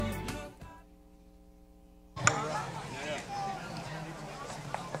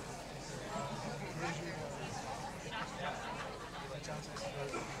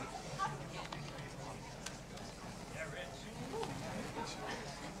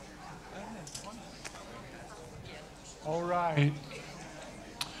All right.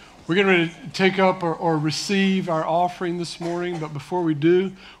 We're going to take up or receive our offering this morning, but before we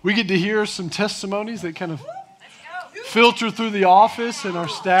do, we get to hear some testimonies that kind of filter through the office and our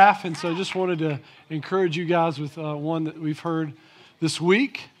staff, and so I just wanted to encourage you guys with one that we've heard this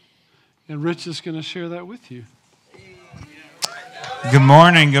week, and Rich is going to share that with you. Good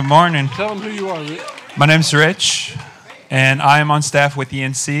morning, good morning. Tell them who you are, Rich. My name's Rich, and I am on staff with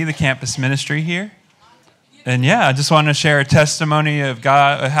ENC, the campus ministry here. And yeah, I just wanted to share a testimony of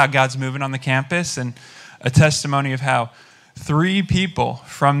God, how God's moving on the campus, and a testimony of how 3 people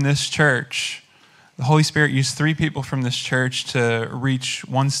from this church, the Holy Spirit used 3 people from this church to reach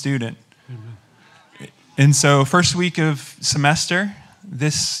 1 student. Amen. And so first week of semester,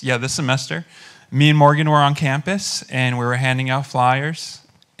 this semester, me and Morgan were on campus, and we were handing out flyers,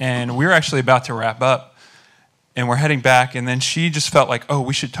 and we were actually about to wrap up. And we're heading back, and then she just felt like, oh,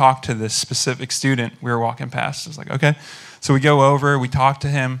 we should talk to this specific student we were walking past. I was like, okay. So we go over, we talk to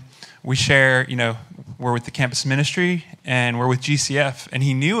him, we share, we're with the campus ministry, and we're with GCF. And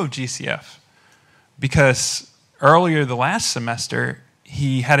he knew of GCF because earlier the last semester,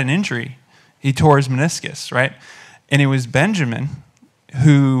 he had an injury. He tore his meniscus, right? And it was Benjamin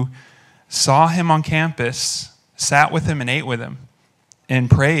who saw him on campus, sat with him and ate with him, and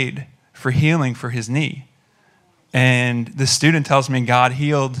prayed for healing for his knee. And the student tells me God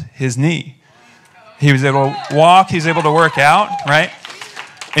healed his knee. He was able to walk. He was able to work out, right?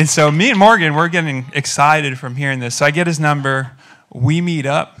 And so me and Morgan, we're getting excited from hearing this. So I get his number. We meet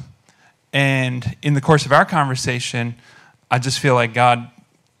up. And in the course of our conversation, I just feel like God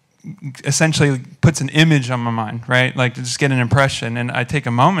essentially puts an image on my mind, right? Like to just get an impression. And I take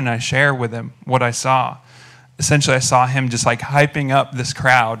a moment and I share with him what I saw. Essentially, I saw him just like hyping up this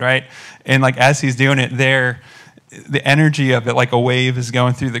crowd, right? And like as he's doing it there, the energy of it, like a wave is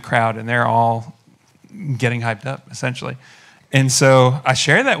going through the crowd, and they're all getting hyped up, essentially. And so I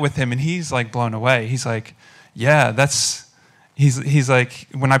share that with him, and he's like blown away. He's like, yeah, he's like,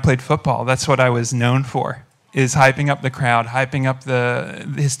 when I played football, that's what I was known for, is hyping up the crowd, hyping up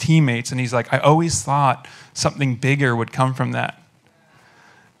his teammates. And he's like, I always thought something bigger would come from that.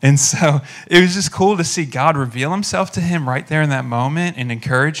 And so it was just cool to see God reveal himself to him right there in that moment and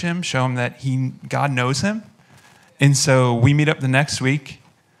encourage him, show him that God knows him. And so we meet up the next week,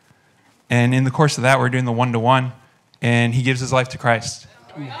 and in the course of that, we're doing the 1-to-1, and he gives his life to Christ.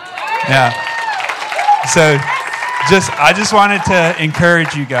 Yeah. So I just wanted to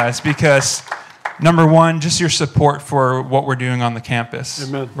encourage you guys because, number one, just your support for what we're doing on the campus.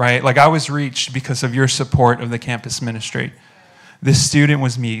 Amen. Right? Like I was reached because of your support of the campus ministry. This student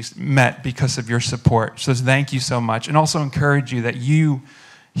was met because of your support. So thank you so much. And also encourage you that you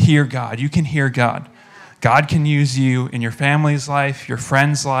hear God. You can hear God. God can use you in your family's life, your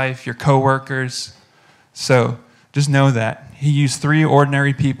friend's life, your coworkers. So just know that. He used 3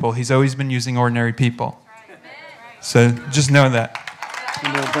 ordinary people. He's always been using ordinary people. So just know that.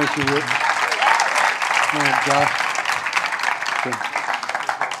 Amen. Thank you, Rick.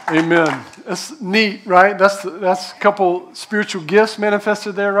 Amen. That's neat, right? That's a couple spiritual gifts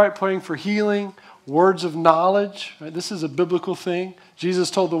manifested there, right? Praying for healing, words of knowledge. Right? This is a biblical thing. Jesus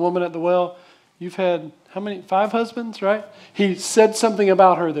told the woman at the well, you've had, how many? 5 husbands, right? He said something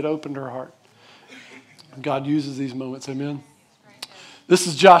about her that opened her heart. God uses these moments, amen? This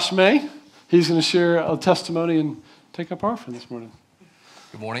is Josh May. He's going to share a testimony and take up our offering this morning.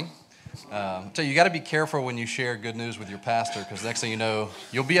 Good morning. So you got to be careful when you share good news with your pastor, because next thing you know,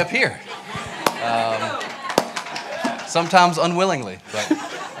 you'll be up here. Sometimes unwillingly. But,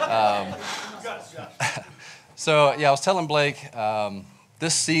 so yeah, I was telling Blake,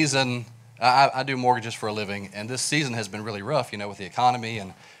 this season, I do mortgages for a living, and this season has been really rough, with the economy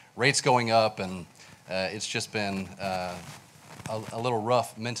and rates going up, and it's just been a little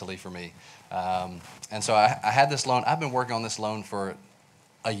rough mentally for me. And so I had this loan. I've been working on this loan for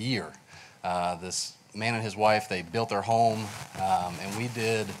a year. This man and his wife, they built their home, and we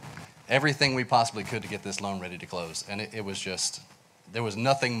did everything we possibly could to get this loan ready to close. And it was just, there was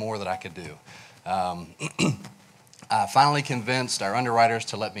nothing more that I could do. I finally convinced our underwriters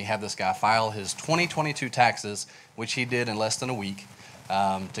to let me have this guy file his 2022 taxes, which he did in less than a week,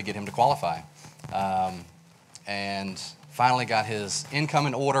 to get him to qualify. And finally got his income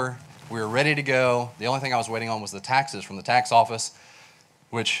in order. We were ready to go. The only thing I was waiting on was the taxes from the tax office,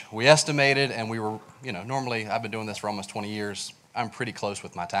 which we estimated, and we were, normally I've been doing this for almost 20 years. I'm pretty close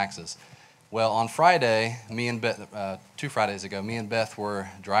with my taxes. Well, on Friday, me and Beth, 2 Fridays ago, me and Beth were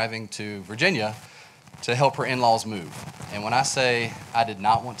driving to Virginia to help her in-laws move. And when I say I did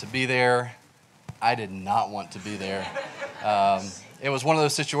not want to be there, I did not want to be there. It was one of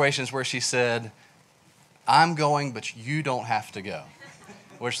those situations where she said, I'm going, but you don't have to go.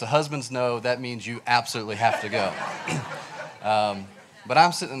 Which the husbands know that means you absolutely have to go. But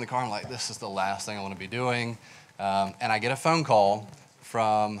I'm sitting in the car and I'm like, this is the last thing I want to be doing. And I get a phone call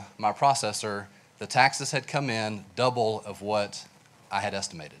from my processor. The taxes had come in double of what I had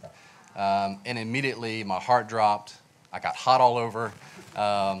estimated. And immediately my heart dropped. I got hot all over.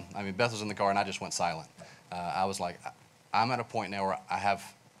 Beth was in the car and I just went silent. I was like, I'm at a point now where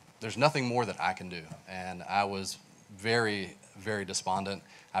there's nothing more that I can do. And I was very, very despondent.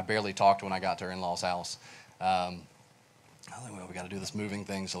 I barely talked when I got to her in-laws' house. I think, well, we got to do this moving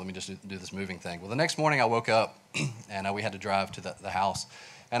thing, so let me just do this moving thing. Well, the next morning I woke up, and we had to drive to the house.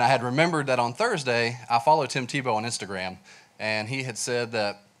 And I had remembered that on Thursday, I followed Tim Tebow on Instagram, and he had said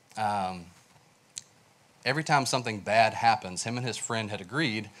that every time something bad happens, him and his friend had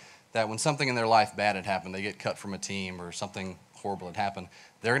agreed that when something in their life bad had happened, they get cut from a team or something horrible had happened,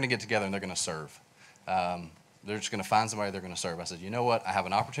 they're going to get together and they're going to serve. They're just going to find somebody they're going to serve. I said, you know what? I have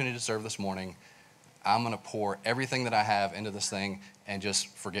an opportunity to serve this morning. I'm going to pour everything that I have into this thing and just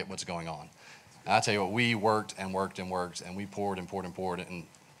forget what's going on. And I tell you what, we worked and worked and worked, and we poured and poured and poured. And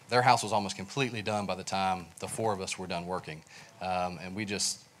their house was almost completely done by the time the four of us were done working. And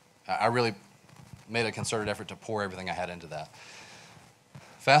I really made a concerted effort to pour everything I had into that.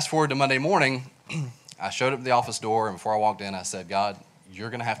 Fast forward to Monday morning, I showed up at the office door, and before I walked in, I said, God, you're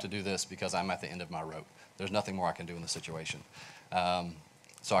going to have to do this because I'm at the end of my rope. There's nothing more I can do in this situation.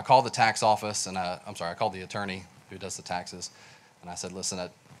 So I called the tax office, and I called the attorney who does the taxes, and I said, listen,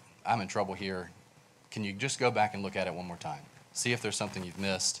 I'm in trouble here. Can you just go back and look at it one more time? See if there's something you've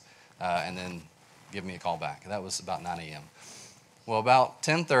missed, and then give me a call back. That was about 9 a.m. Well, about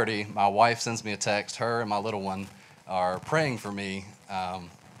 10:30, my wife sends me a text. Her and my little one are praying for me, and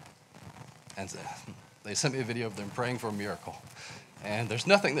they sent me a video of them praying for a miracle. And there's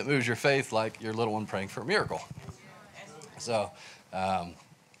nothing that moves your faith like your little one praying for a miracle. So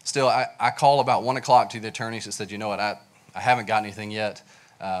still, I call about 1 o'clock to the attorneys and said, you know what, I haven't got anything yet.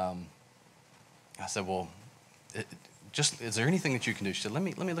 I said, well, is there anything that you can do? She said, let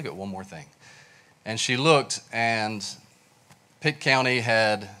me look at one more thing. And she looked, and Pitt County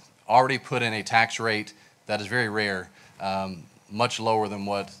had already put in a tax rate that is very rare, much lower than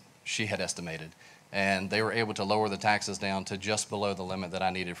what she had estimated. And they were able to lower the taxes down to just below the limit that I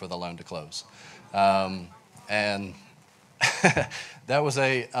needed for the loan to close. And that was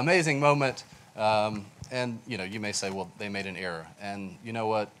an amazing moment. And, you may say, well, they made an error. And you know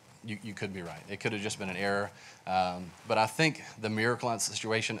what? You could be right. It could have just been an error. But I think the miracle in that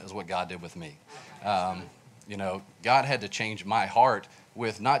situation is what God did with me. God had to change my heart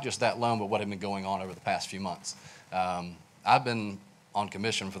with not just that loan, but what had been going on over the past few months. I've been on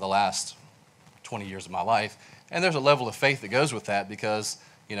commission for the last 20 years of my life, and there's a level of faith that goes with that because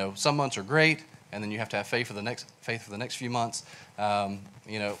some months are great, and then you have to have faith for the next few months. But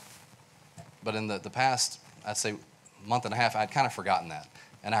in the past, I'd say month and a half, I'd kind of forgotten that,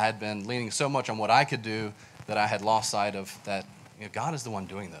 and I had been leaning so much on what I could do that I had lost sight of that. God is the one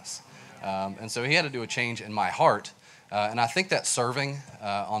doing this, and so He had to do a change in my heart, and I think that serving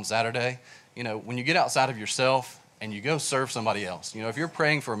on Saturday, when you get outside of yourself and you go serve somebody else. If you're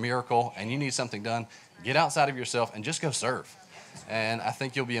praying for a miracle and you need something done, get outside of yourself and just go serve. And I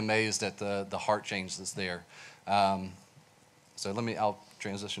think you'll be amazed at the heart change that's there. So I'll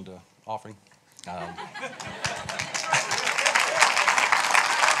transition to offering.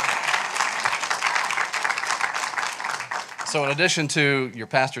 So in addition to your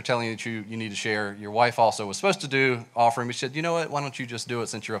pastor telling you that you need to share, your wife also was supposed to do offering. She said, you know what, why don't you just do it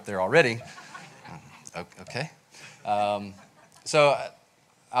since you're up there already? Okay. So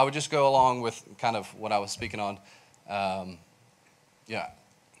I would just go along with kind of what I was speaking on.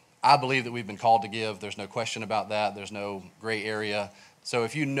 I believe that we've been called to give. There's no question about that. There's no gray area. So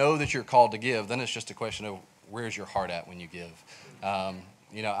if you know that you're called to give, then it's just a question of where's your heart at when you give.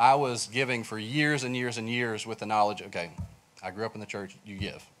 I was giving for years and years and years with the knowledge, okay, I grew up in the church, you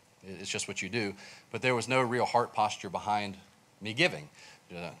give. It's just what you do. But there was no real heart posture behind me giving.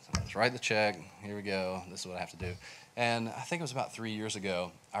 Let's write the check. Here we go. This is what I have to do. And I think it was about 3 years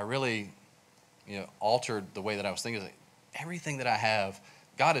ago, I really, altered the way that I was thinking. Everything that I have,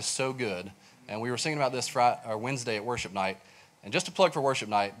 God is so good. And we were singing about this Wednesday at worship night. And just to plug for worship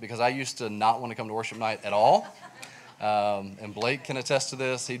night, because I used to not want to come to worship night at all. And Blake can attest to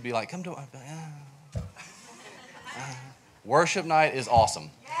this. He'd be like, come to worship night is awesome.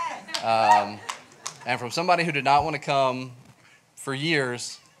 And from somebody who did not want to come for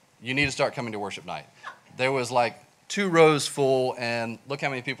years, you need to start coming to worship night. There was like 2 rows full, and look how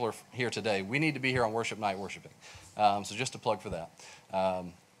many people are here today. We need to be here on worship night worshiping. So just a plug for that.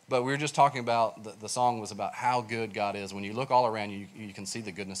 But we were just talking about, the song was about how good God is. When you look all around you, you can see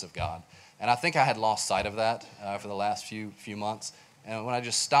the goodness of God. And I think I had lost sight of that for the last few months. And when I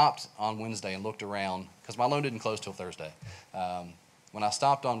just stopped on Wednesday and looked around, because my loan didn't close till Thursday, when I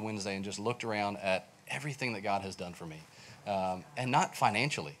stopped on Wednesday and just looked around at everything that God has done for me, and not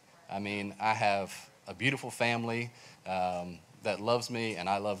financially. I mean, I have a beautiful family that loves me, and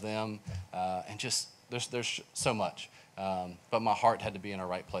I love them, and just there's so much. But my heart had to be in a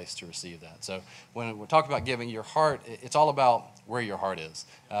right place to receive that. So when we're talking about giving, your heart, it's all about where your heart is.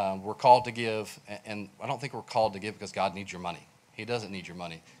 We're called to give, and I don't think we're called to give because God needs your money. He doesn't need your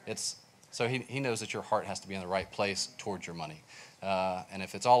money. So he knows that your heart has to be in the right place towards your money. And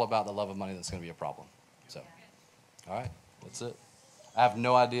if it's all about the love of money, that's going to be a problem. So, all right, that's it. I have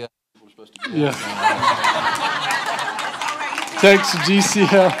no idea what we're supposed to do. Yeah. Text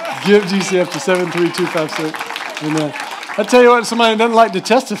GCF, give GCF to 73256. Amen. I tell you what, somebody that doesn't like to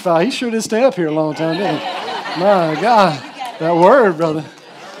testify, he sure did stay up here a long time, didn't he? My God, that word, brother.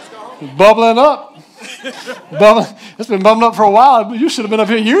 Bubbling up. It's been bubbling up for a while. You should have been up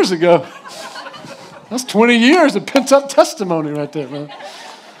here years ago. That's 20 years of pent-up testimony right there, man.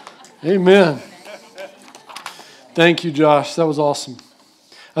 Amen. Thank you, Josh. That was awesome.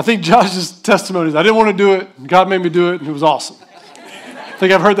 I think Josh's testimony is, I didn't want to do it, and God made me do it, and it was awesome. I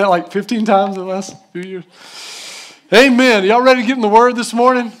think I've heard that like 15 times in the last few years. Amen. Y'all ready to get in the Word this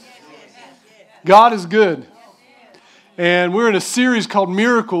morning? God is good. And we're in a series called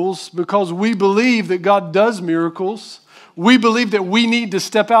Miracles because we believe that God does miracles. We believe that we need to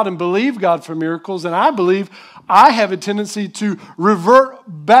step out and believe God for miracles. And I believe I have a tendency to revert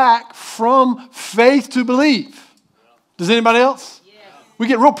back from faith to believe. Does anybody else? We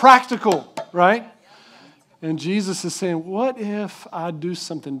get real practical, right? And Jesus is saying, what if I do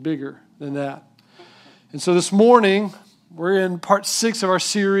something bigger than that? And so this morning, we're in part 6 of our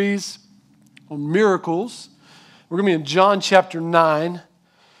series on miracles. We're going to be in John chapter 9,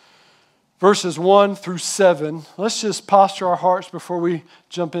 verses 1 through 7. Let's just posture our hearts before we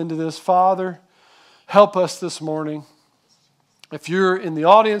jump into this. Father, help us this morning. If you're in the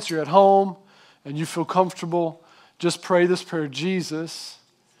audience, you're at home, and you feel comfortable, just pray this prayer. Jesus,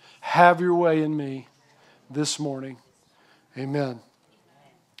 have your way in me this morning. Amen.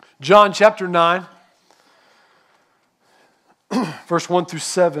 John chapter 9. Verse 1 through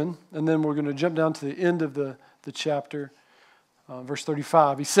 7, and then we're going to jump down to the end of the chapter, verse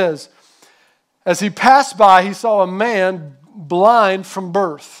 35. He says, as he passed by, he saw a man blind from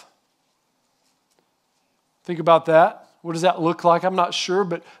birth. Think about that. What does that look like? I'm not sure,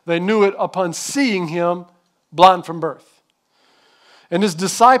 but they knew it upon seeing him blind from birth. And his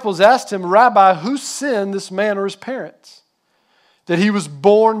disciples asked him, Rabbi, who sinned, this man or his parents, that he was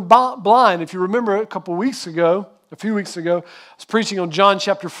born blind? If you remember a few weeks ago, I was preaching on John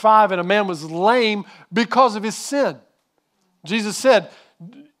chapter 5, and a man was lame because of his sin. Jesus said,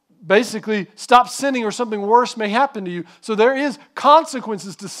 basically, stop sinning or something worse may happen to you. So there is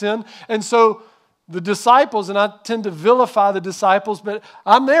consequences to sin. And so the disciples, and I tend to vilify the disciples, but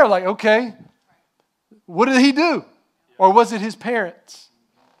I'm there like, okay, what did he do? Or was it his parents?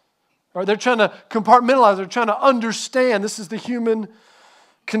 Or they're trying to compartmentalize, they're trying to understand. This is the human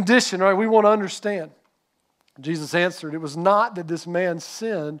condition, right? We want to understand. Jesus answered, it was not that this man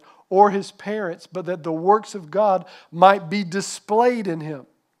sinned or his parents, but that the works of God might be displayed in him.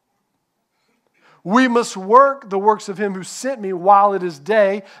 We must work the works of him who sent me while it is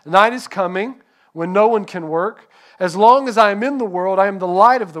day. Night is coming when no one can work. As long as I am in the world, I am the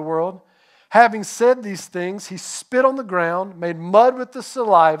light of the world. Having said these things, he spit on the ground, made mud with the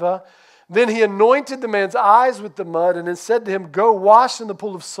saliva. Then he anointed the man's eyes with the mud and then said to him, go wash in the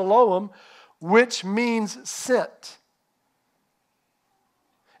pool of Siloam, which means sent.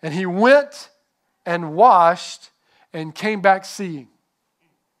 And he went and washed and came back seeing.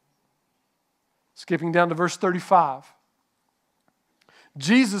 Skipping down to verse 35.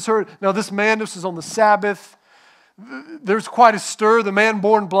 Jesus heard, now this man, this is on the Sabbath. There's quite a stir. The man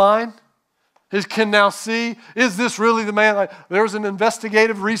born blind, he can now see. Is this really the man? Like, there was an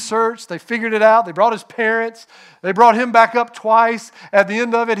investigative research. They figured it out. They brought his parents. They brought him back up twice. At the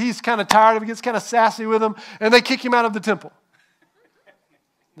end of it, he's kind of tired of it. He gets kind of sassy with them. And they kick him out of the temple.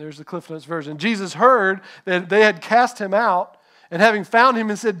 There's the Cliff Notes version. Jesus heard that they had cast him out. And having found him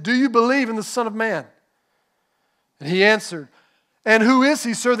and said, do you believe in the Son of Man? And he answered, and who is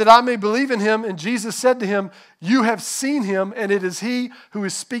he, sir, that I may believe in him? And Jesus said to him, you have seen him, and it is he who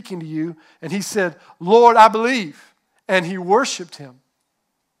is speaking to you. And he said, Lord, I believe. And he worshiped him.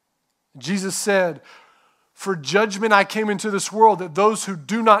 Jesus said, for judgment I came into this world, that those who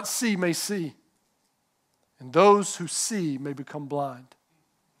do not see may see, and those who see may become blind.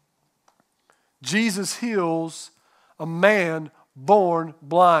 Jesus heals a man born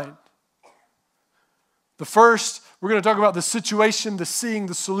blind. The first, we're going to talk about the situation, the seeing,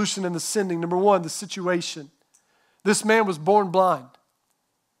 the solution, and the sending. Number one, the situation. This man was born blind.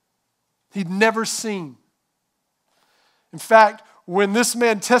 He'd never seen. In fact, when this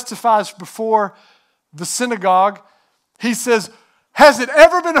man testifies before the synagogue, he says, has it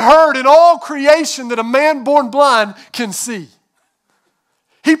ever been heard in all creation that a man born blind can see?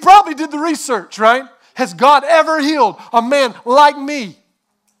 He probably did the research, right? Has God ever healed a man like me?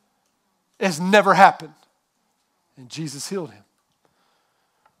 It has never happened. And Jesus healed him.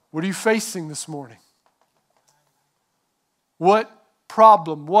 What are you facing this morning? What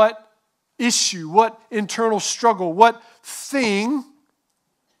problem, what issue, what internal struggle, what thing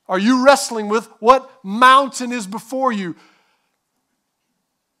are you wrestling with? What mountain is before you?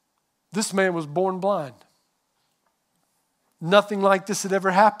 This man was born blind. Nothing like this had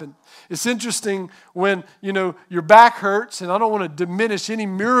ever happened. It's interesting when, your back hurts, and I don't want to diminish any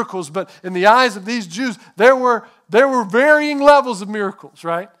miracles, but in the eyes of these Jews, there were varying levels of miracles,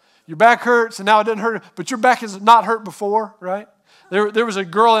 right? Your back hurts, and now it doesn't hurt, but your back has not hurt before, right? There was a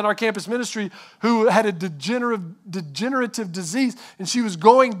girl in our campus ministry who had a degenerative disease, and she was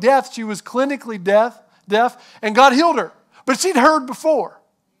going deaf. She was clinically deaf, and God healed her. But she'd heard before,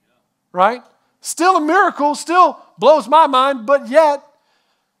 right? Still a miracle, still blows my mind, but yet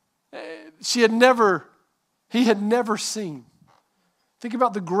he had never seen. Think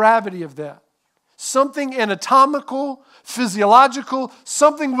about the gravity of that. Something anatomical, physiological,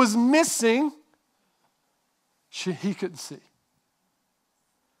 something was missing. He couldn't see.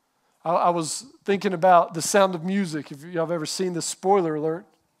 I was thinking about The Sound of Music. If y'all have ever seen this, spoiler alert,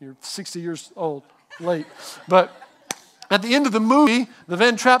 you're 60 years old, late. But at the end of the movie, the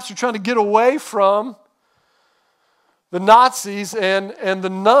Van Trapps are trying to get away from the Nazis, and the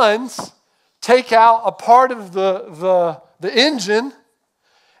nuns take out a part of the engine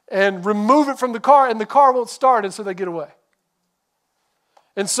and remove it from the car, and the car won't start, and so they get away.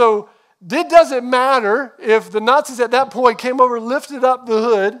 And so it doesn't matter if the Nazis at that point came over, lifted up the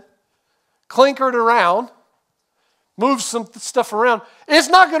hood, clinkered around, moved some stuff around. It's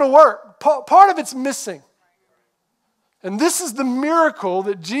not going to work. Part of it's missing. And this is the miracle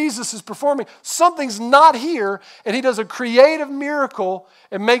that Jesus is performing. Something's not here, and he does a creative miracle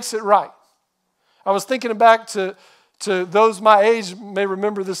and makes it right. I was thinking back to those my age may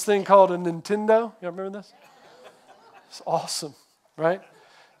remember this thing called a Nintendo. You remember this? It's awesome, right?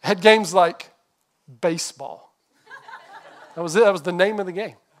 It had games like baseball. That was it. That was the name of the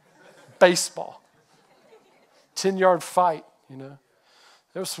game. Baseball. 10-yard fight, There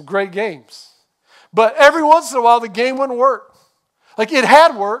were some great games. But every once in a while, the game wouldn't work. Like it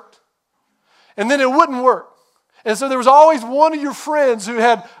had worked, and then it wouldn't work. And so there was always one of your friends who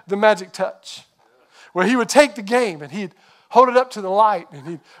had the magic touch, where he would take the game and he'd hold it up to the light and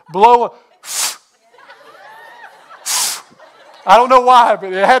he'd blow a... I don't know why,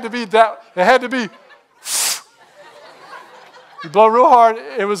 but it had to be that. It had to be... You blow real hard.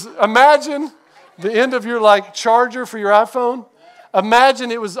 It was, imagine the end of your charger for your iPhone.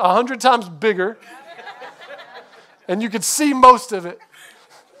 Imagine it was 100 times bigger. And you could see most of it.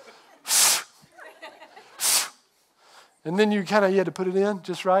 And then you had to put it in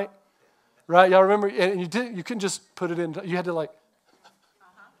just right. Right? Y'all remember? And you couldn't just put it in. You had to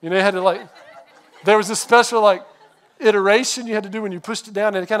you had to there was a special iteration you had to do when you pushed it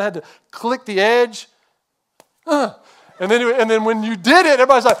down, and it kind of had to click the edge. And then when you did it,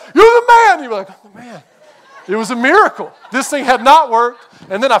 everybody's like, "You're the man." You were like, "Oh man." It was a miracle. This thing had not worked,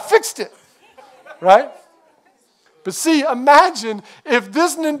 and then I fixed it. Right? But see, imagine if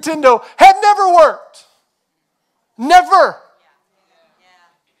this Nintendo had never worked. Never.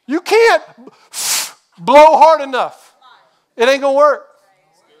 You can't blow hard enough. It ain't going to work.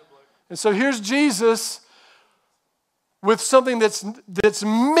 And so here's Jesus with something that's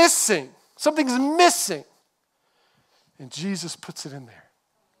missing. Something's missing. And Jesus puts it in there.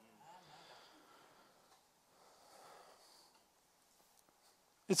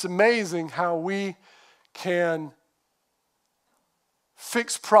 It's amazing how we can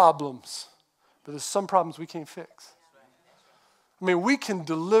fix problems, but there's some problems we can't fix. I mean, we can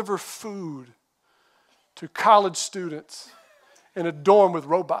deliver food to college students in a dorm with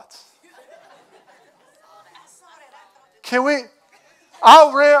robots. Can we? I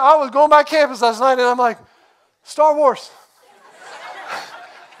was going by campus last night, and I'm like, Star Wars.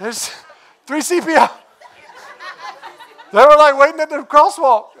 There's 3CPO. They were waiting at the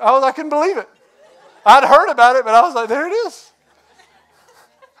crosswalk. I couldn't believe it. I'd heard about it, but I was like, there it is.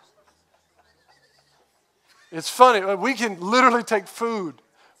 It's funny. We can literally take food,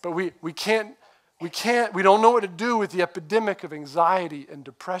 but we can't We don't know what to do with the epidemic of anxiety and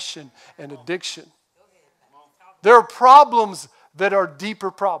depression and addiction. There are problems that are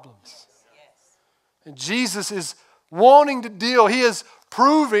deeper problems. And Jesus is wanting to deal. He is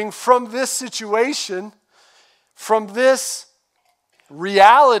proving from this situation, from this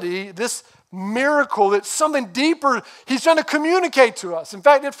reality, this miracle, that something deeper he's trying to communicate to us. In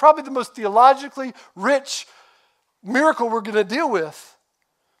fact, it's probably the most theologically rich miracle we're going to deal with.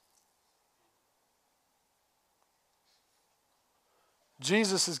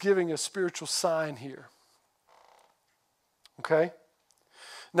 Jesus is giving a spiritual sign here. Okay?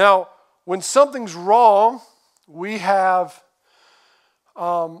 Now, when something's wrong, we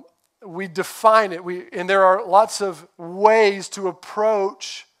define it. And there are lots of ways to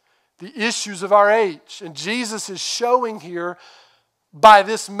approach the issues of our age. And Jesus is showing here by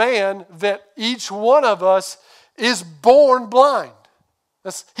this man that each one of us is born blind.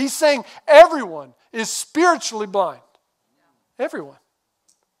 He's saying everyone is spiritually blind. Everyone.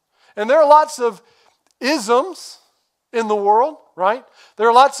 And there are lots of isms in the world, right? There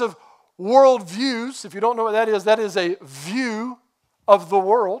are lots of world views. If you don't know what that is a view of the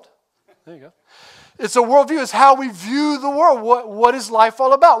world. There you go. It's a worldview. It's how we view the world. What is life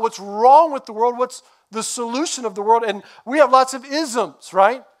all about? What's wrong with the world? What's the solution of the world? And we have lots of isms,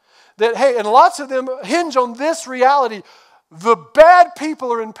 right? And lots of them hinge on this reality. The bad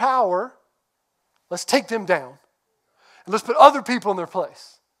people are in power. Let's take them down. And let's put other people in their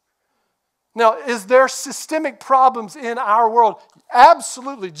place. Now, is there systemic problems in our world?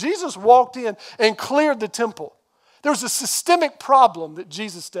 Absolutely. Jesus walked in and cleared the temple. There was a systemic problem that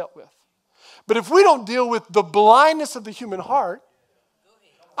Jesus dealt with. But if we don't deal with the blindness of the human heart,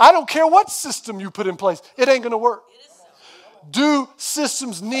 I don't care what system you put in place, it ain't going to work. Do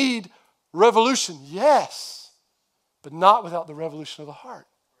systems need revolution? Yes, but not without the revolution of the heart.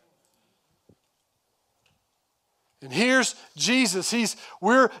 And here's Jesus.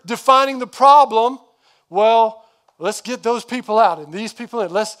 We're defining the problem. Well, let's get those people out and these people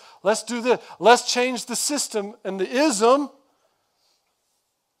in. Let's do this. Let's change the system. And the ism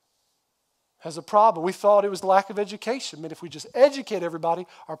has a problem. We thought it was lack of education. I mean, if we just educate everybody,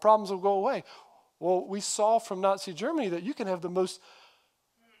 our problems will go away. Well, we saw from Nazi Germany that you can have the most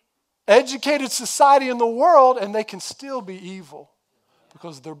educated society in the world and they can still be evil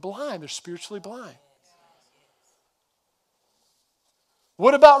because they're blind. They're spiritually blind.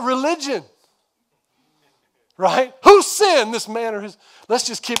 What about religion? Right? Who sinned, this man or his? Let's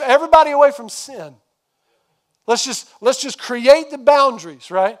just keep everybody away from sin. Let's just create the boundaries,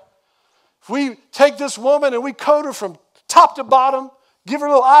 right? If we take this woman and we coat her from top to bottom, give her a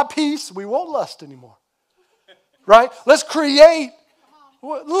little eyepiece, we won't lust anymore. Right? Let's create.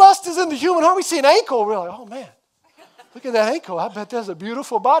 Lust is in the human heart. We see an ankle, we're like, oh man, look at that ankle. I bet there's a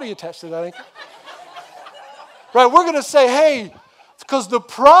beautiful body attached to that ankle. Right? We're going to say, hey, because the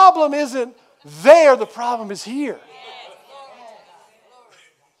problem isn't there, the problem is here.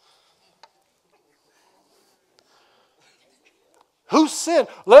 Who sinned?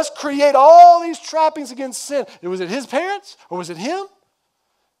 Let's create all these trappings against sin. Was it his parents or was it him?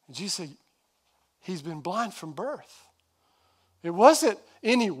 And Jesus said, he's been blind from birth. It wasn't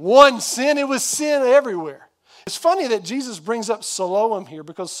any one sin, it was sin everywhere. It's funny that Jesus brings up Siloam here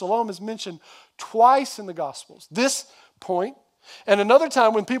because Siloam is mentioned twice in the Gospels. This point, and another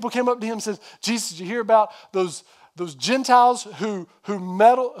time when people came up to him and said, Jesus, did you hear about those Gentiles who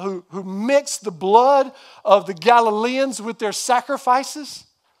mixed the blood of the Galileans with their sacrifices?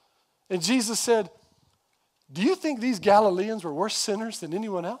 And Jesus said, do you think these Galileans were worse sinners than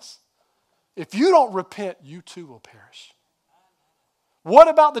anyone else? If you don't repent, you too will perish. What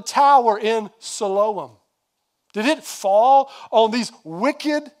about the tower in Siloam? Did it fall on these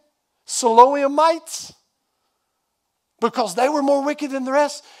wicked Siloamites? Because they were more wicked than the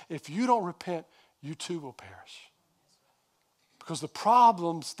rest? If you don't repent, you too will perish. Because the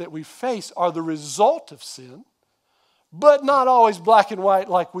problems that we face are the result of sin, but not always black and white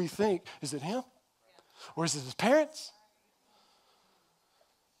like we think. Is it him? Or is it his parents?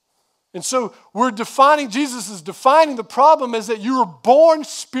 And so Jesus is defining the problem as that you were born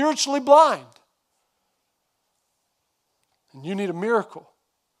spiritually blind. And you need a miracle.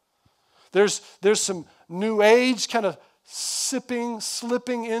 There's some new age kind of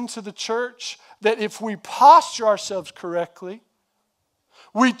slipping into the church that if we posture ourselves correctly,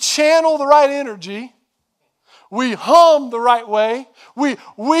 we channel the right energy, we hum the right way,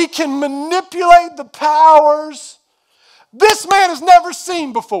 we can manipulate the powers this man has never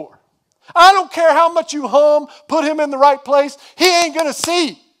seen before. I don't care how much you hum, put him in the right place, he ain't going to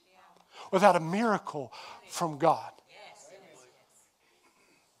see without a miracle from God.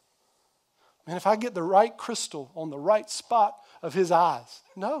 And if I get the right crystal on the right spot of his eyes,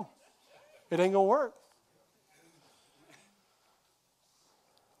 no, it ain't going to work.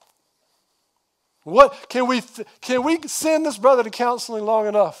 What can we send this brother to counseling long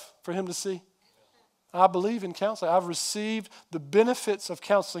enough for him to see? I believe in counseling. I've received the benefits of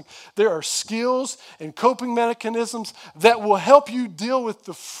counseling. There are skills and coping mechanisms that will help you deal with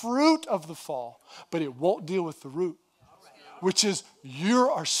the fruit of the fall, but it won't deal with the root, which is you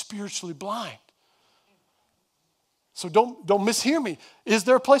are spiritually blind. So don't mishear me. Is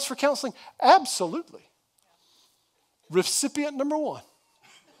there a place for counseling? Absolutely. Recipient number one.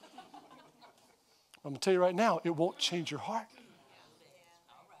 I'm going to tell you right now, it won't change your heart.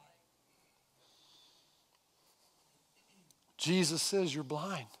 Jesus says you're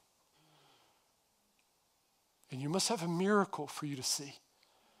blind. And you must have a miracle for you to see.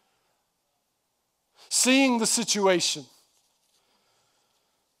 Seeing the situation.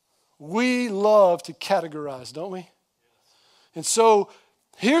 We love to categorize, don't we? And so,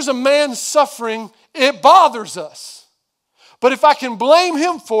 here's a man suffering. It bothers us. But if I can blame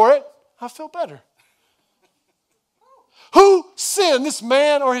him for it, I feel better. Who sinned, this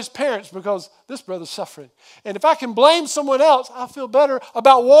man or his parents, because this brother's suffering? And if I can blame someone else, I feel better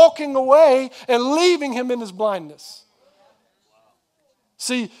about walking away and leaving him in his blindness.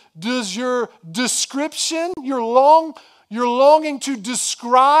 See, does your description, your longing to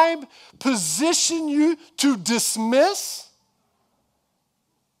describe, position you to dismiss?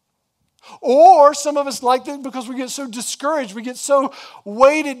 Or some of us like that because we get so discouraged, we get so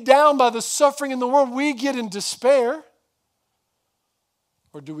weighted down by the suffering in the world, we get in despair.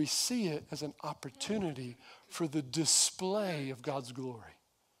 Or do we see it as an opportunity for the display of God's glory?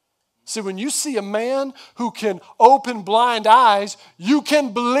 See, when you see a man who can open blind eyes, you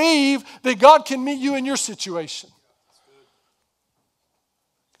can believe that God can meet you in your situation.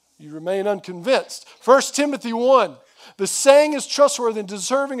 You remain unconvinced. 1 Timothy 1. The saying is trustworthy and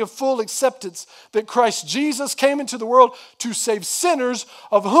deserving of full acceptance that Christ Jesus came into the world to save sinners,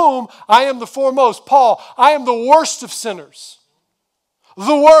 of whom I am the foremost. Paul, I am the worst of sinners.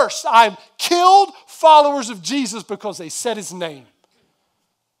 The worst. I've killed followers of Jesus because they said his name.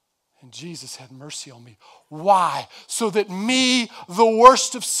 And Jesus had mercy on me. Why? So that me, the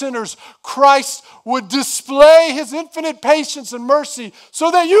worst of sinners, Christ would display his infinite patience and mercy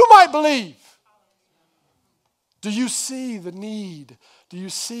so that you might believe. Do you see the need? Do you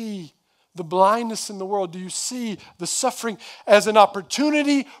see the blindness in the world? Do you see the suffering as an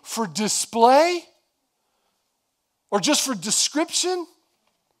opportunity for display? Or just for description?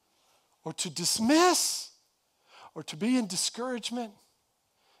 Or to dismiss? Or to be in discouragement?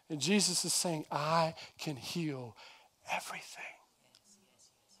 And Jesus is saying, I can heal everything.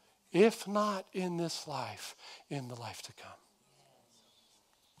 If not in this life, in the life to come.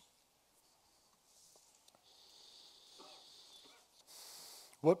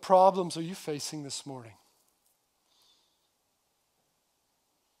 What problems are you facing this morning?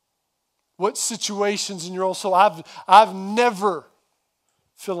 What situations in your own soul? I've never,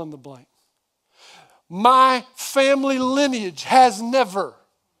 fill in the blank. My family lineage has never.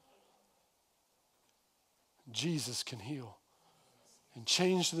 Jesus can heal and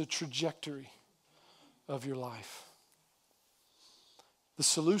change the trajectory of your life. The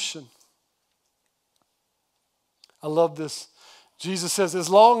solution. I love this. Jesus says, as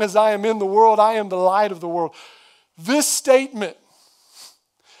long as I am in the world, I am the light of the world. This statement,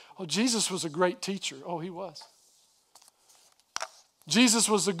 Jesus was a great teacher. Oh, he was. Jesus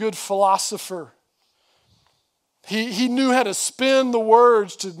was a good philosopher. He knew how to spin the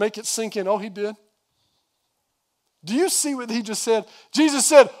words to make it sink in. Oh, he did. Do you see what he just said? Jesus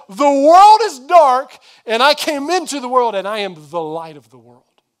said, the world is dark, and I came into the world, and I am the light of the world.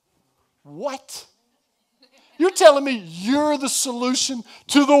 What? You're telling me you're the solution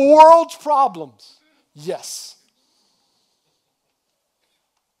to the world's problems? Yes.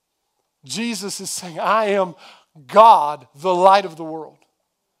 Jesus is saying, I am God, the light of the world.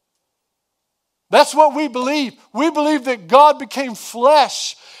 That's what we believe. We believe that God became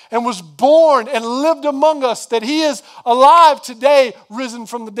flesh and was born and lived among us, that he is alive today, risen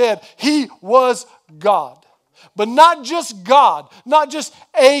from the dead. He was God. But not just God, not just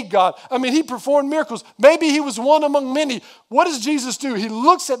a God. I mean, he performed miracles. Maybe he was one among many. What does Jesus do? He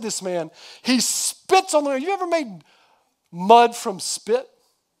looks at this man. He spits on the man. You ever made mud from spit?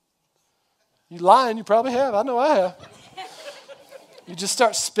 You lying, you probably have. I know I have. You just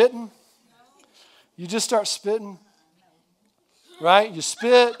start spitting. You just start spitting. Right? You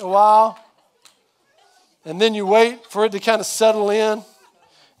spit a while. And then you wait for it to kind of settle in.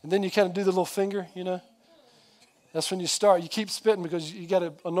 And then you kind of do the little finger, you know. That's when you start. You keep spitting because you got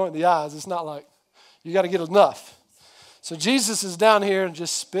to anoint the eyes. It's not like you got to get enough. So Jesus is down here and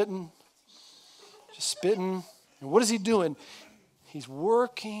just spitting. And what is he doing? He's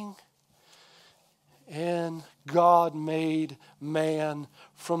working. And God made man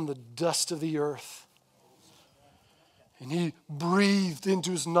from the dust of the earth. And he breathed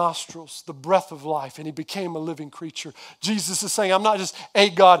into his nostrils the breath of life, and he became a living creature. Jesus is saying, I'm not just a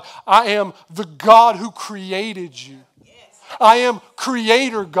God. I am the God who created you. I am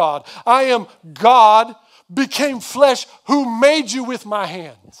creator God. I am God, became flesh, who made you with my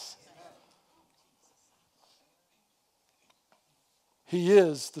hands. He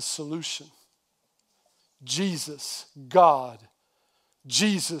is the solution. Jesus, God.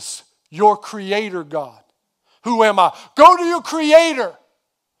 Jesus, your creator God. Who am I? Go to your creator.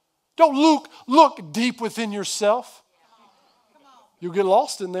 Don't look deep within yourself. You'll get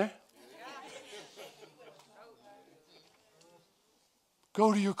lost in there.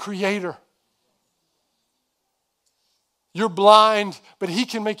 Go to your creator. You're blind, but he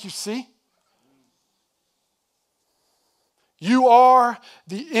can make you see. You are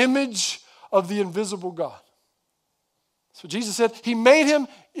the image of the invisible God. So Jesus said he made him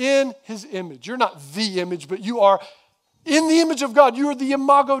in his image. You're not the image, but you are in the image of God. You are the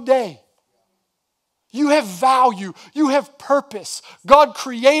imago Dei. You have value. You have purpose. God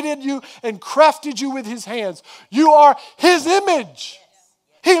created you and crafted you with his hands. You are his image.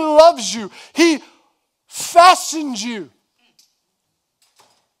 He loves you. He fashioned you.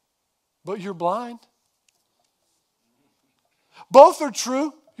 But you're blind. Both are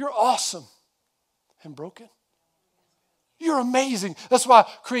true. You're awesome and broken. You're amazing. That's why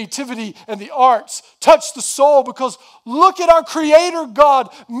creativity and the arts touch the soul, because look at our Creator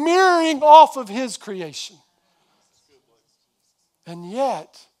God mirroring off of his creation. And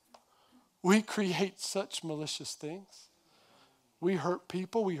yet, we create such malicious things. We hurt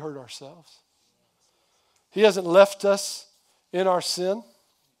people, we hurt ourselves. He hasn't left us in our sin.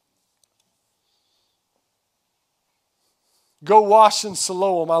 Go wash in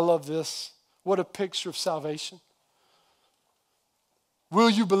Siloam. I love this. What a picture of salvation. Will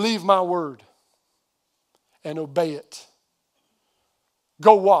you believe my word and obey it?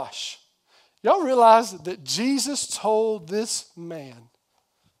 Go wash. Y'all realize that Jesus told this man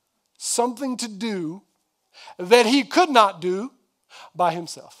something to do that he could not do by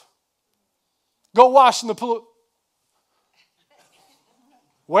himself. Go wash in the pool.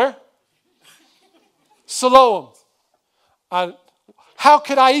 Where? Siloam. How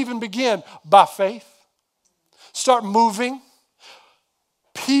could I even begin? By faith. Start moving.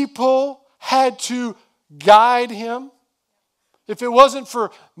 People had to guide him. If it wasn't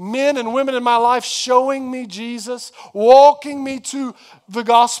for men and women in my life showing me Jesus, walking me to the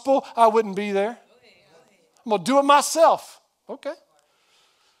gospel, I wouldn't be there. I'm going to do it myself. Okay.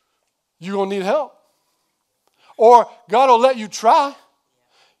 You're going to need help. Or God will let you try.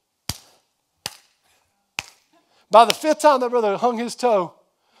 By the fifth time that brother hung his toe,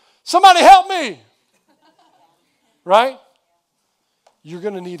 somebody help me. Right? You're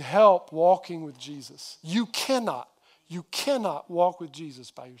going to need help walking with Jesus. You cannot walk with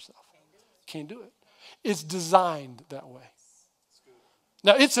Jesus by yourself. Can't do it. It's designed that way.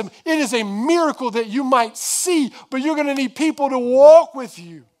 Now, it is a miracle that you might see, but you're going to need people to walk with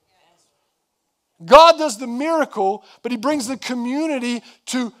you. God does the miracle, but he brings the community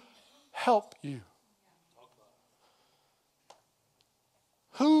to help you.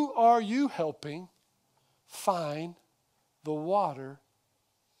 Who are you helping find the water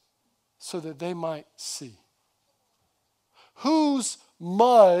so that they might see? Whose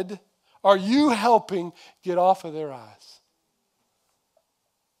mud are you helping get off of their eyes?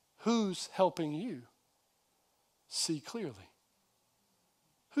 Who's helping you see clearly?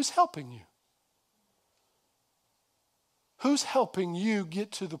 Who's helping you? Who's helping you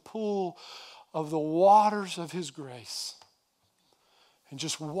get to the pool of the waters of his grace and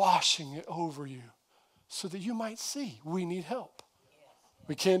just washing it over you so that you might see? We need help.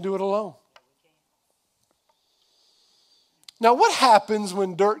 We can't do it alone. Now, what happens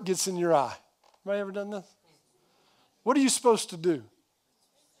when dirt gets in your eye? Anybody ever done this? What are you supposed to do?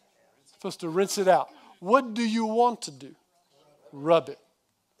 Supposed to rinse it out. What do you want to do? Rub it.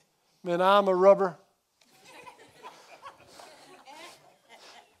 Man, I'm a rubber.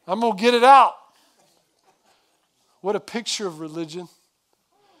 I'm going to get it out. What a picture of religion.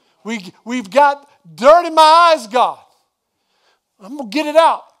 We've got dirt in my eyes, God. I'm going to get it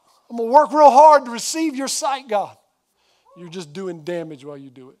out. I'm going to work real hard to receive your sight, God. You're just doing damage while you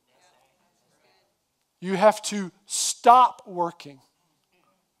do it. You have to stop working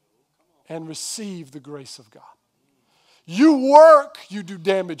and receive the grace of God. You work, you do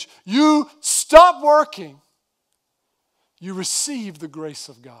damage. You stop working, you receive the grace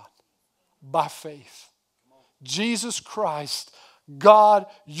of God by faith. Jesus Christ, God,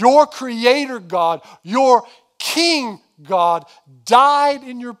 your creator God, your King God, died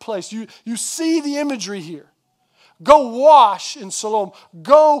in your place. You see the imagery here. Go wash in Siloam.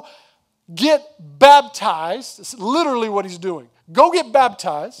 Go get baptized. That's literally what he's doing. Go get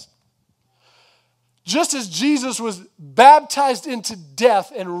baptized. Just as Jesus was baptized into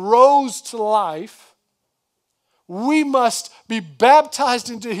death and rose to life, we must be baptized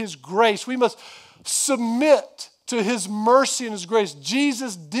into his grace. We must submit to his mercy and his grace.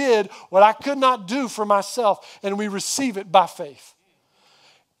 Jesus did what I could not do for myself, and we receive it by faith.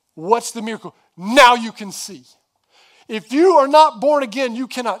 What's the miracle? Now you can see. If you are not born again, you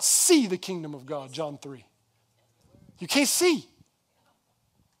cannot see the kingdom of God, John 3. You can't see.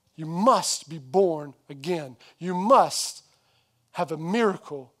 You must be born again. You must have a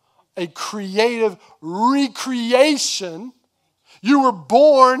miracle, a creative recreation. You were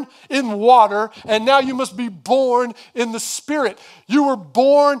born in water, and now you must be born in the Spirit. You were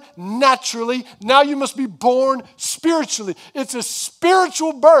born naturally, now you must be born spiritually. It's a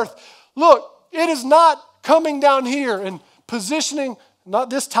spiritual birth. Look, it is not coming down here and positioning, not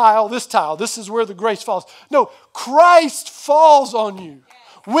this tile. This is where the grace falls. No, Christ falls on you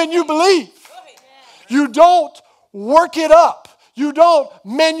when you believe. You don't work it up. You don't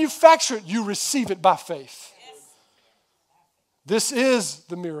manufacture it. You receive it by faith. This is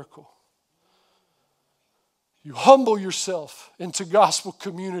the miracle. You humble yourself into gospel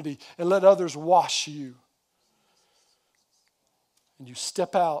community and let others wash you. And you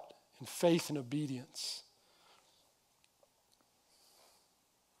step out in faith and obedience.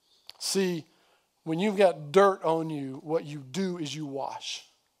 See, when you've got dirt on you, what you do is you wash.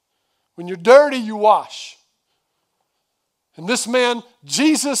 When you're dirty, you wash. And this man,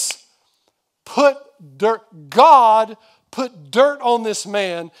 Jesus, put dirt, God put dirt on this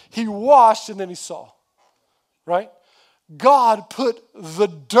man. He washed and then he saw. Right? God put the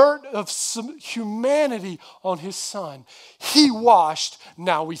dirt of humanity on his son. He washed,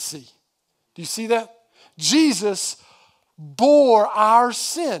 now we see. Do you see that? Jesus bore our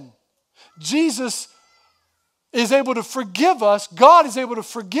sin. Jesus is able to forgive us. God is able to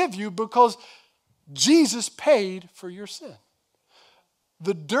forgive you because Jesus paid for your sin.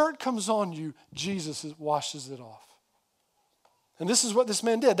 The dirt comes on you, Jesus washes it off. And this is what this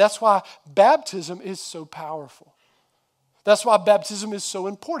man did. That's why baptism is so powerful. That's why baptism is so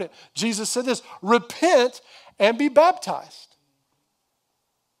important. Jesus said this, repent and be baptized.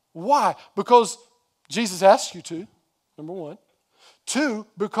 Why? Because Jesus asked you to, number one. Two,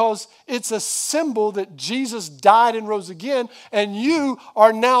 because it's a symbol that Jesus died and rose again, and you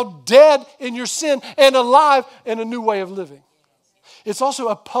are now dead in your sin and alive in a new way of living. It's also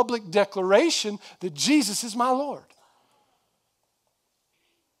a public declaration that Jesus is my Lord.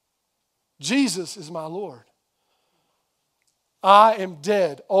 Jesus is my Lord. I am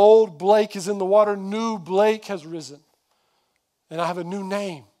dead. Old Blake is in the water. New Blake has risen. And I have a new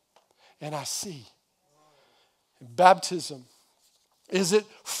name. And I see. Baptism. Is it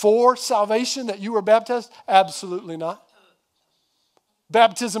for salvation that you were baptized? Absolutely not.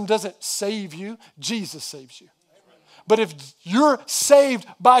 Baptism doesn't save you. Jesus saves you. But if you're saved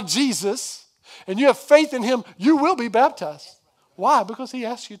by Jesus and you have faith in him, you will be baptized. Why? Because he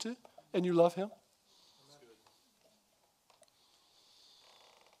asked you to and you love him.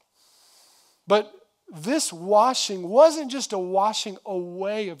 But this washing wasn't just a washing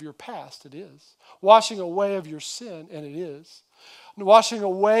away of your past. It is. Washing away of your sin, and it is. Washing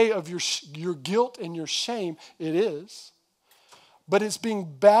away of your guilt and your shame, it is. But it's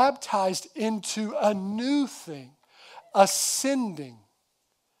being baptized into a new thing, ascending.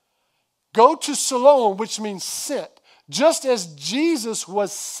 Go to Siloam, which means sent. Just as Jesus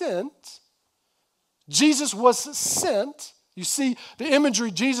was sent, you see the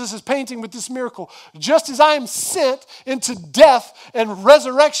imagery Jesus is painting with this miracle. Just as I am sent into death and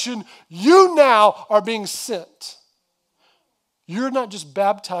resurrection, you now are being sent. You're not just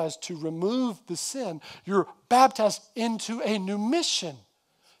baptized to remove the sin. You're baptized into a new mission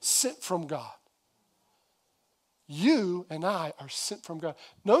sent from God. You and I are sent from God.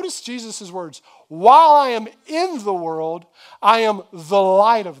 Notice Jesus' words. While I am in the world, I am the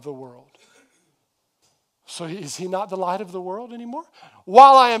light of the world. So is he not the light of the world anymore?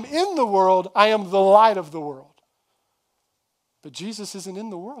 While I am in the world, I am the light of the world. But Jesus isn't in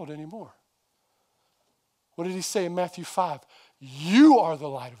the world anymore. What did he say in Matthew 5? You are the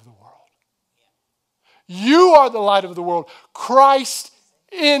light of the world. You are the light of the world. Christ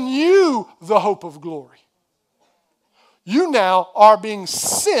in you, the hope of glory. You now are being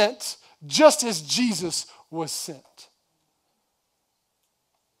sent just as Jesus was sent.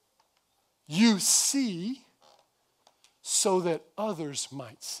 You see so that others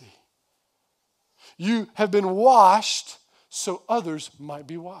might see. You have been washed so others might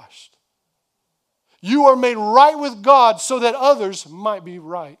be washed. You are made right with God so that others might be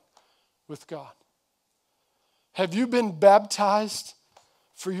right with God. Have you been baptized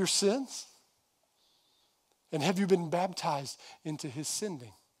for your sins? And have you been baptized into his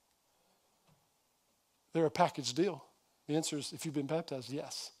sending? They're a package deal. The answer is, if you've been baptized,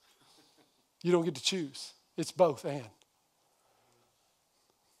 yes. You don't get to choose. It's both and.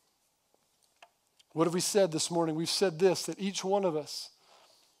 What have we said this morning? We've said this, that each one of us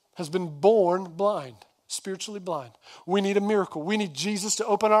has been born blind, spiritually blind. We need a miracle. We need Jesus to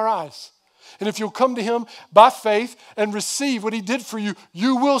open our eyes. And if you'll come to him by faith and receive what he did for you,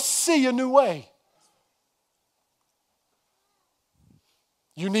 you will see a new way.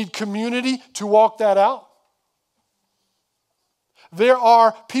 You need community to walk that out. There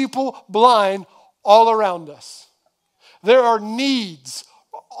are people blind all around us. There are needs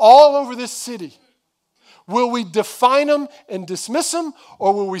all over this city. Will we define them and dismiss them,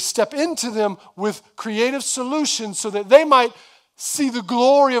 or will we step into them with creative solutions so that they might see the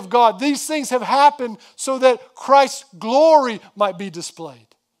glory of God? These things have happened so that Christ's glory might be displayed.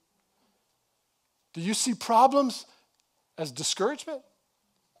 Do you see problems as discouragement?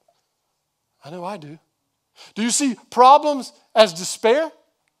 I know I do. Do you see problems as despair?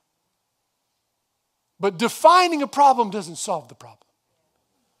 But defining a problem doesn't solve the problem.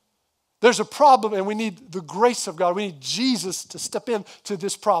 There's a problem and we need the grace of God. We need Jesus to step into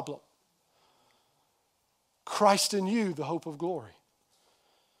this problem. Christ in you, the hope of glory.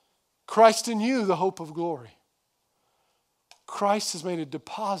 Christ in you, the hope of glory. Christ has made a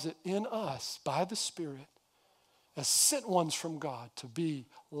deposit in us by the Spirit as sent ones from God to be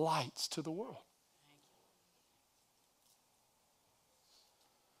lights to the world.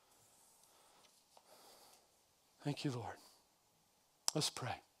 Thank you, Lord. Let's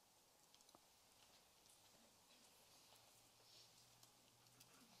pray.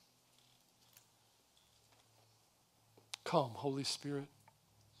 Come, Holy Spirit.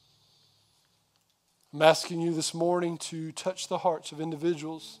 I'm asking you this morning to touch the hearts of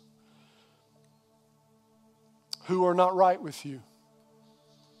individuals who are not right with you,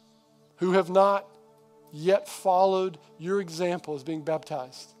 who have not yet followed your example as being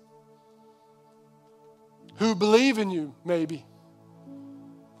baptized, who believe in you maybe,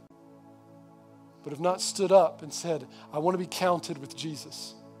 but have not stood up and said, I want to be counted with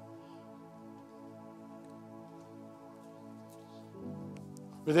Jesus.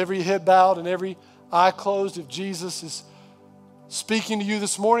 With every head bowed and every eye closed, if Jesus is speaking to you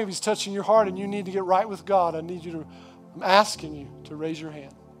this morning, if he's touching your heart and you need to get right with God, I'm asking you to raise your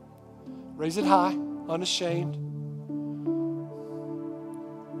hand. Raise it high, unashamed.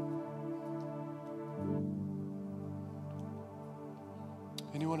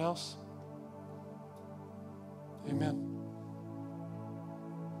 Anyone else? Amen.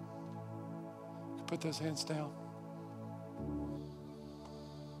 Put those hands down.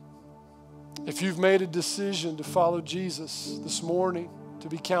 If you've made a decision to follow Jesus this morning, to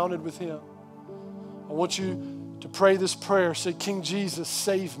be counted with him, I want you to pray this prayer. Say, King Jesus,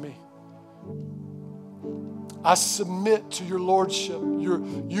 save me. I submit to your lordship.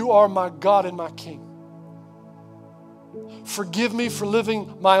 You are my God and my King. Forgive me for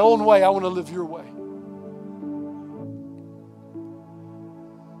living my own way. I want to live your way.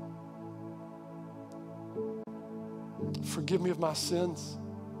 Forgive me of my sins.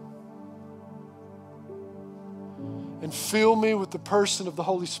 And fill me with the person of the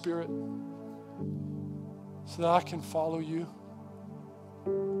Holy Spirit so that I can follow you.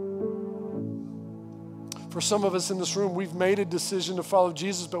 For some of us in this room, we've made a decision to follow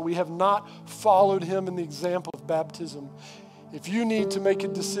Jesus, but we have not followed him in the example of baptism. If you need to make a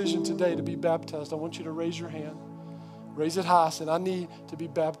decision today to be baptized, I want you to raise your hand. Raise it high. Say, I need to be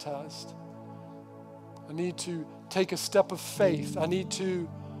baptized. I need to take a step of faith. I need to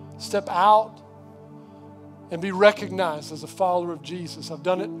step out and be recognized as a follower of Jesus. I've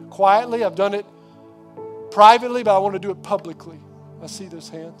done it quietly, I've done it privately, but I want to do it publicly. I see those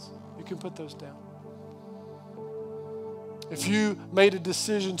hands. You can put those down. If you made a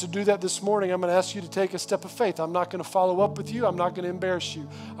decision to do that this morning, I'm going to ask you to take a step of faith. I'm not going to follow up with you. I'm not going to embarrass you.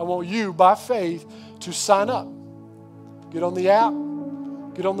 I want you, by faith, to sign up. Get on the app,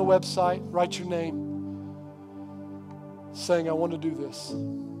 get on the website, write your name, saying, I want to do this.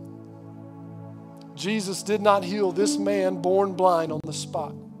 Jesus did not heal this man born blind on the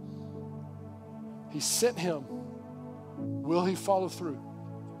spot. He sent him will he follow through?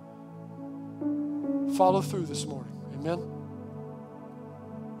 Follow through this morning. Amen.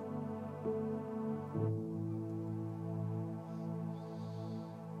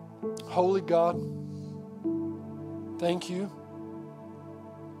 Holy God, thank you.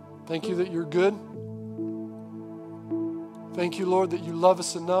 Thank you that you're good. Thank you, Lord, that you love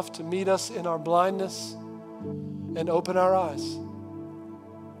us enough to meet us in our blindness and open our eyes.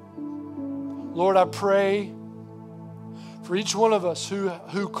 Lord, I pray for each one of us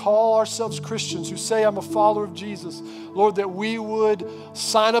who call ourselves Christians, who say, I'm a follower of Jesus, Lord, that we would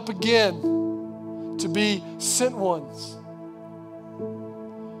sign up again to be sent ones.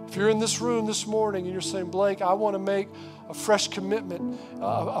 If you're in this room this morning and you're saying, Blake, I want to make a fresh commitment,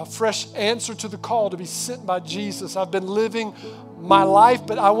 a fresh answer to the call to be sent by Jesus. I've been living my life,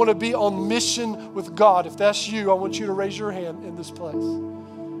 but I want to be on mission with God. If that's you, I want you to raise your hand in this place.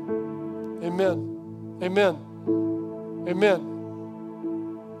 Amen. Amen. Amen.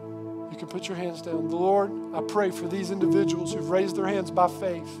 You can put your hands down. Lord, I pray for these individuals who've raised their hands by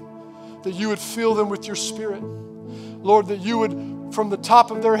faith, that you would fill them with your Spirit. Lord, that you would, from the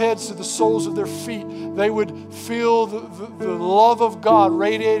top of their heads to the soles of their feet, they would feel the love of God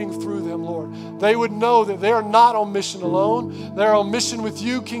radiating through them, Lord. They would know that they are not on mission alone. They're on mission with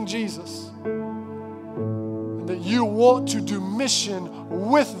you, King Jesus. And that you want to do mission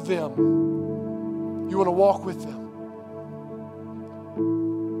with them. You want to walk with them.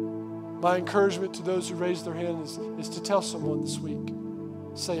 My encouragement to those who raise their hand is to tell someone this week.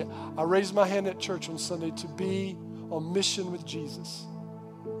 Say, I raised my hand at church on Sunday to be on mission with Jesus.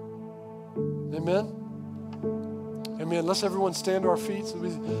 Amen? Amen. Let's everyone stand to our feet. So we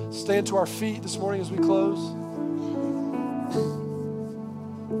stand to our feet this morning as we close.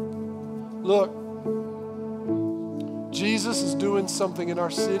 Look, Jesus is doing something in our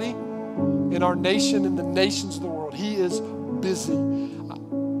city, in our nation, in the nations of the world. He is busy.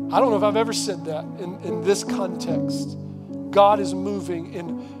 I don't know if I've ever said that in this context. God is moving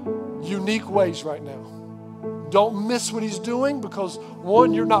in unique ways right now. Don't miss what he's doing because,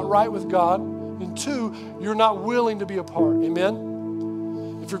 one, you're not right with God, and two, you're not willing to be a part.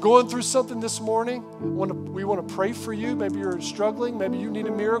 Amen? If you're going through something this morning, we want to pray for you. Maybe you're struggling. Maybe you need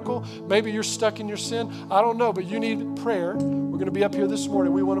a miracle. Maybe you're stuck in your sin. I don't know, but you need prayer. We're going to be up here this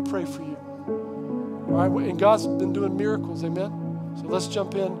morning. We want to pray for you. All right? And God's been doing miracles. Amen? So let's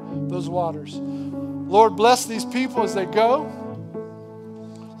jump in those waters. Lord, bless these people as they go.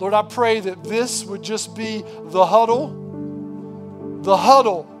 Lord, I pray that this would just be the huddle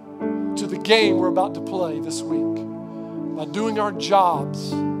to the game we're about to play this week. By doing our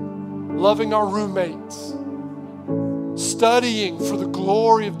jobs, loving our roommates, studying for the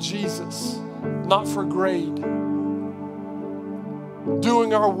glory of Jesus, not for grade,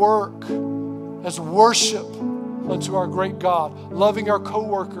 doing our work as worship unto our great God, loving our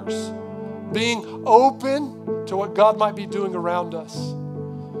coworkers, being open to what God might be doing around us.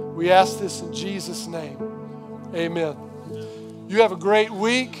 We ask this in Jesus' name. Amen. You have a great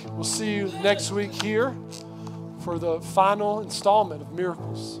week. We'll see you next week here for the final installment of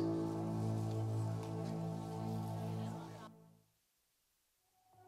Miracles.